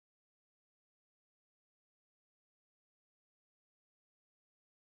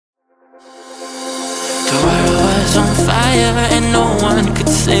The world was on fire and no one could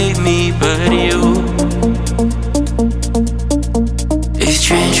save me but you. It's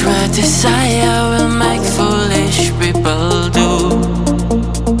strange what desire will make foolish people do.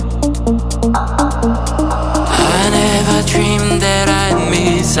 I never dreamed that I'd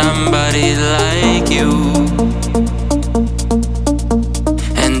meet somebody like you,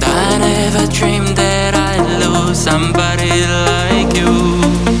 and I never dreamed that I'd lose somebody like you.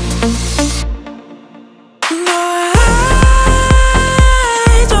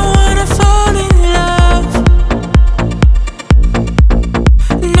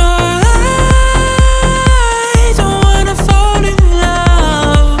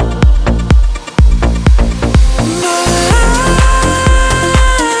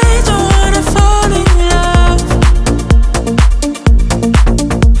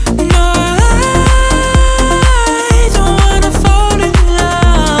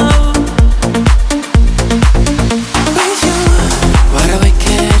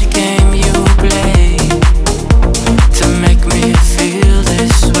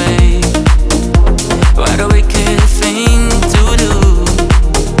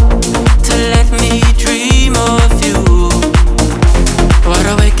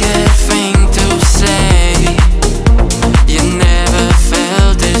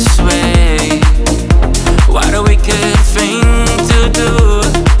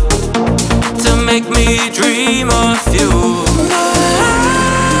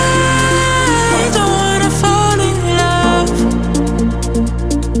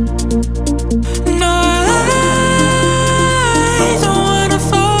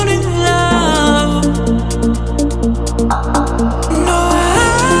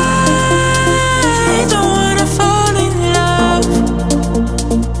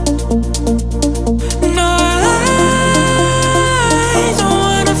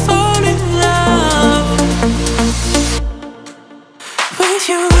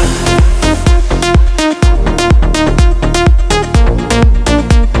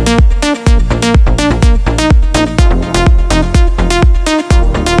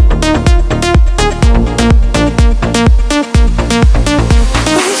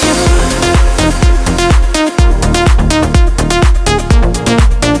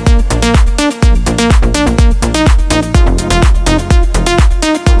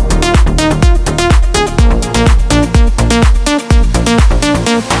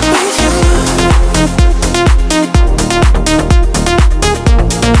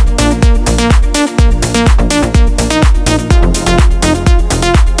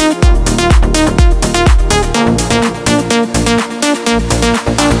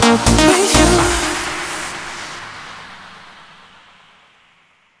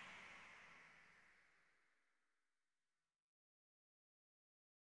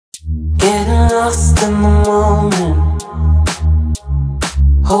 Getting lost in the moment,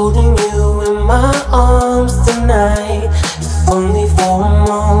 holding you in my arms tonight, if only for a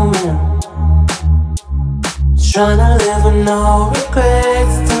moment. Trying to live with no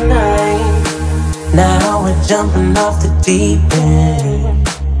regrets tonight. Now we're jumping off the deep end.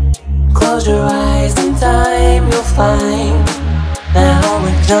 Close your eyes, in time you'll find. Now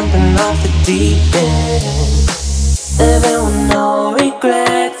we're jumping off the deep end. Living with no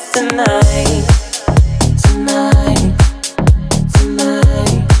regrets tonight. Tonight,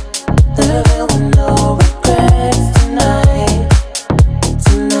 tonight. Living with no regrets tonight.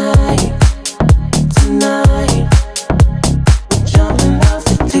 Tonight, tonight. We're jumping off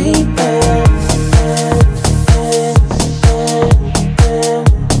the deep end.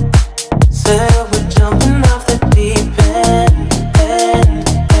 Said we're jumping off the deep end.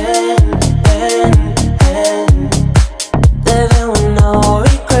 Living with no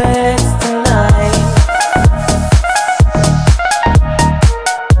regrets tonight.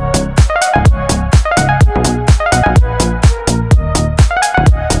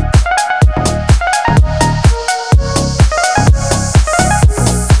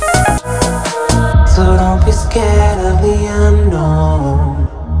 So don't be scared of the unknown.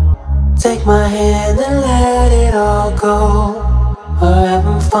 Take my hand and let it all go. We're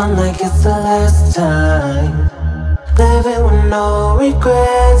having fun like it's the last time. Living with no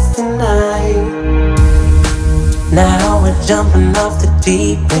regrets tonight. Now we're jumping off the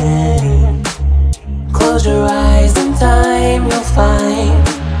deep end. Close your eyes, in time you'll find.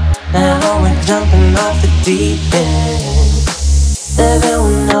 Now we're jumping off the deep end. Living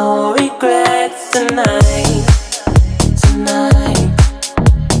with no regrets tonight. Tonight,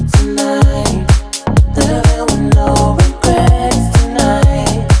 tonight. Living with no regrets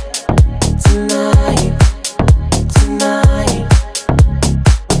tonight. Tonight, tonight.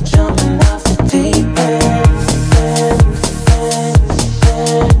 We're jumping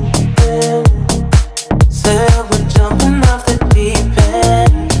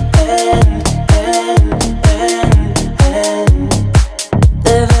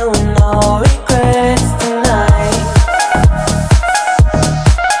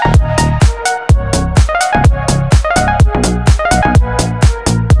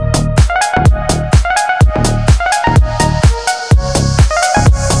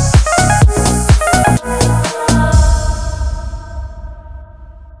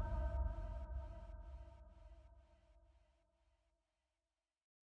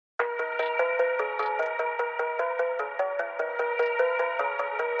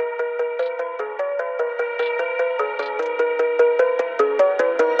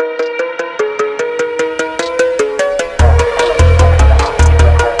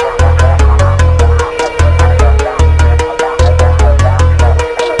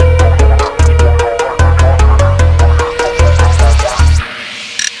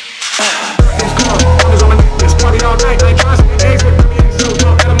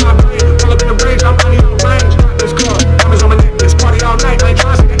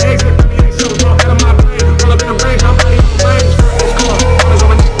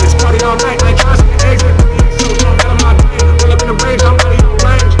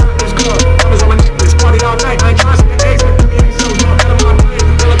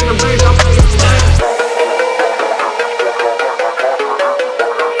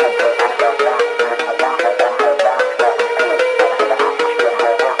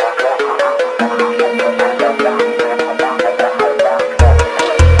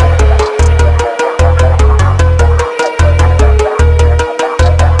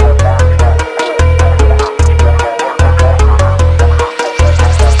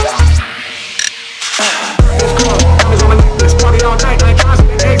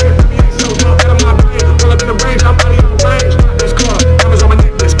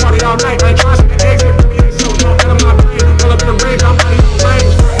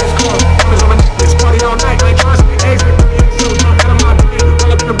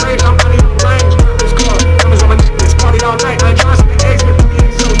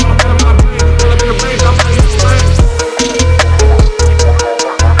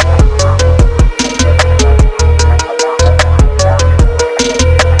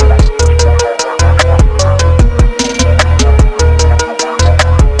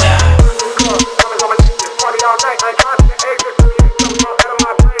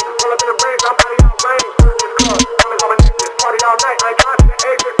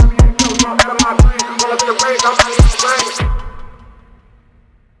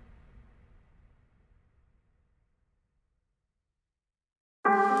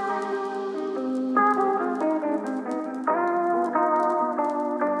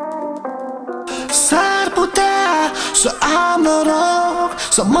Să am noroc,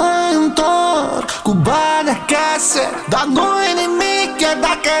 să mă întorc cu bani acasă, dar nu-i nimic chiar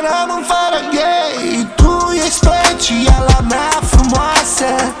dacă rămân fără ei. Tu ești speciala mea frumoasă,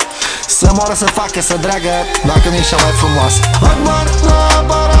 să moară, să facă, să dragă, dacă nu ești cea mai frumoasă. Bag la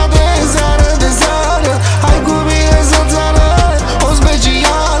paradis, seară de seară, hai cu mine să-ți arăt o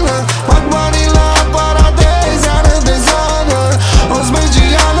specială. Bag banii la paradis, seară de seară, o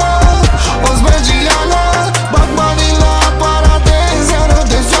specială, o specială. Bag banii la paradis, seară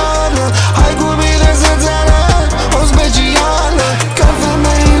de seară, hai cu mine să-ți arăt o specială. Ca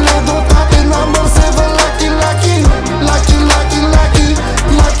femeile dotate number 7, lucky, lucky, lucky, lucky,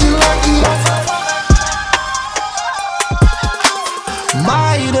 lucky, lucky, lucky.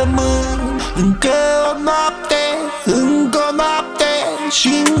 Mai rămân încă o noapte, încă o noapte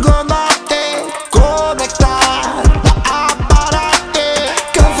și încă o noapte, conectat la aparate.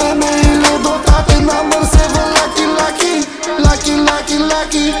 Ca femeile dotate number 7, lucky, lucky, lucky, lucky,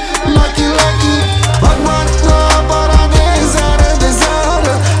 lucky, lucky, lucky. Bag bani la paradis, seară de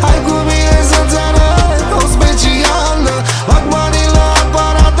seară, hai cu mine să-ți arăt o specială. Bag banii la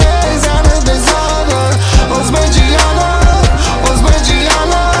paradis, seară de seară, o specială, o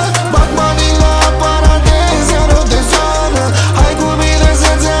specială. Bag banii la paradis, seară de seară, hai cu mine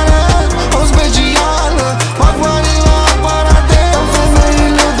să-ți arăt o specială. Bag banii la paradis,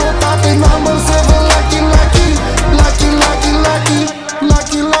 femeile dotate number 7, lucky, lucky, lucky, lucky, lucky,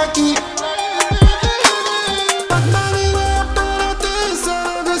 lucky, lucky. Bag banii la paradis,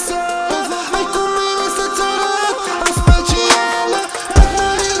 seară de seară, hai cu mine să-ți arăt o specială. Bag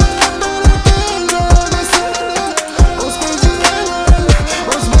banii la paradis, seară de seară, o specială,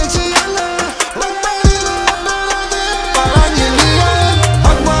 o specială. Bag banii la paradis, Parangelia.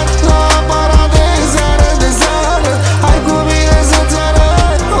 Bag banii la paradis, seară de seară, hai cu mine să-ți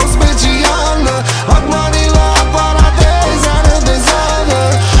arăt o specială. Bag banii la paradis, seară de seară,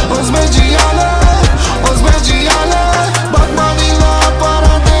 o specială, o specială. Bag banii la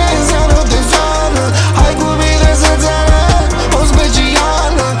paradis, seară de seară, hai cu mine să-ți arăt o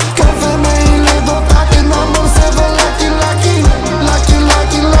specială. Ca femeile dotate number 7, lucky, lucky, lucky,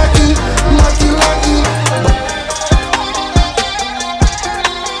 lucky, lucky, lucky, lucky.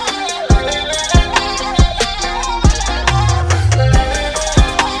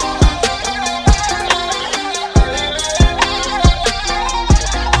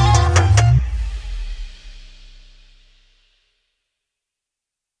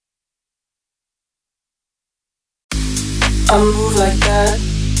 I move like that,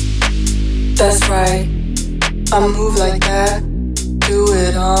 that's right. I move like that, do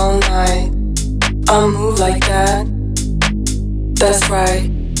it all night. I move like that, that's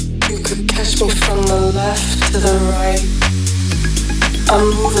right. You could catch me from the left to the right. I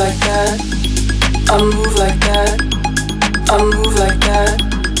move like that, I move like that, I move like that,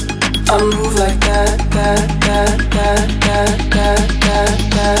 I move like that, that, that, that, that, that,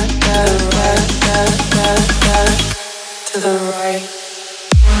 that, that, that, that, that, that. To the right.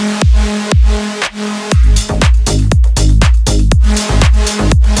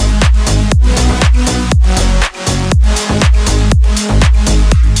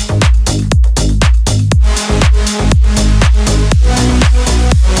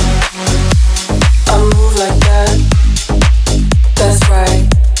 I move like that, that's right.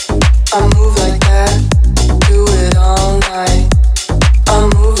 I move like that, do it all night. I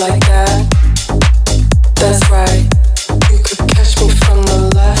move like that, that's right. Catch me from the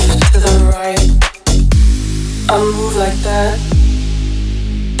left to the right. I move like that,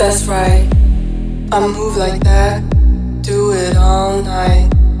 that's right. I move like that, do it all night.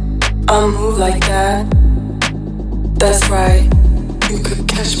 I move like that, that's right. You could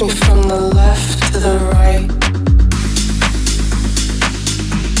catch me from the left to the right.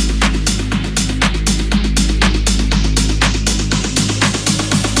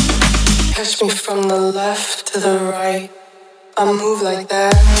 Catch me from the left to the right. I move like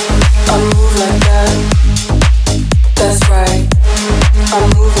that, I move like that, that's right. I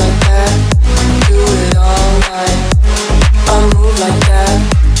move like that, do it all night. I move like that,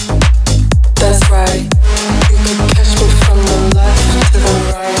 that's right. You can catch me from the left to the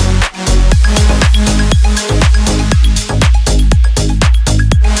right.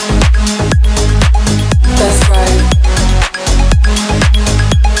 That's right.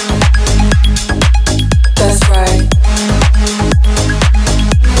 That's right.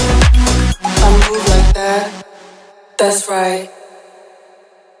 I move like that. That's right.